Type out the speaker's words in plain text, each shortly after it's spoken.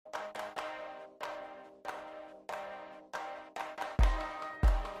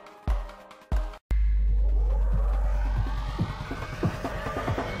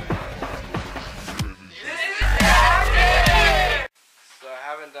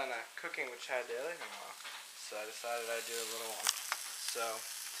done a cooking with Chaddaily in a while, so I decided I'd do a little one. So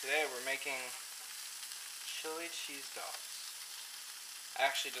today we're making chili cheese dogs.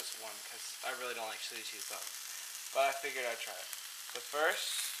 Actually just one, because I really don't like chili cheese dogs, but I figured I'd try it. But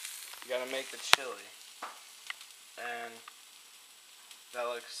first, you gotta make the chili, and that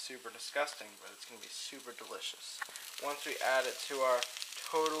looks super disgusting, but it's gonna be super delicious once we add it to our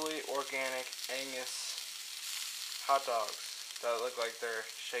totally organic Angus hot dogs that look like they're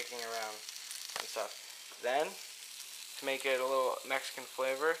shaking around and stuff. Then, to make it a little Mexican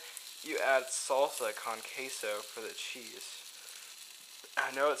flavor, you add salsa con queso for the cheese. I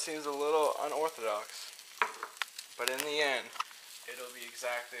know it seems a little unorthodox, but in the end, it'll be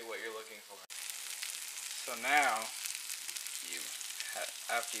exactly what you're looking for. So now,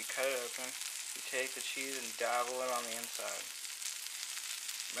 after you cut it open, you take the cheese and dabble it on the inside.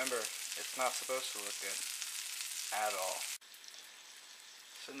 Remember, it's not supposed to look good at all.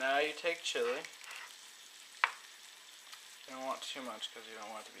 So now you take chili. You don't want too much because you don't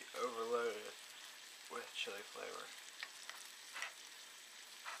want it to be overloaded with chili flavor.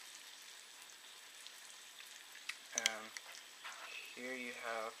 And here you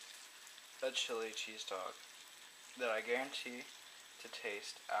have the chili cheese dog that I guarantee to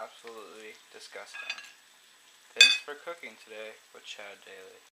taste absolutely disgusting. Thanks for cooking today with Chaddaily.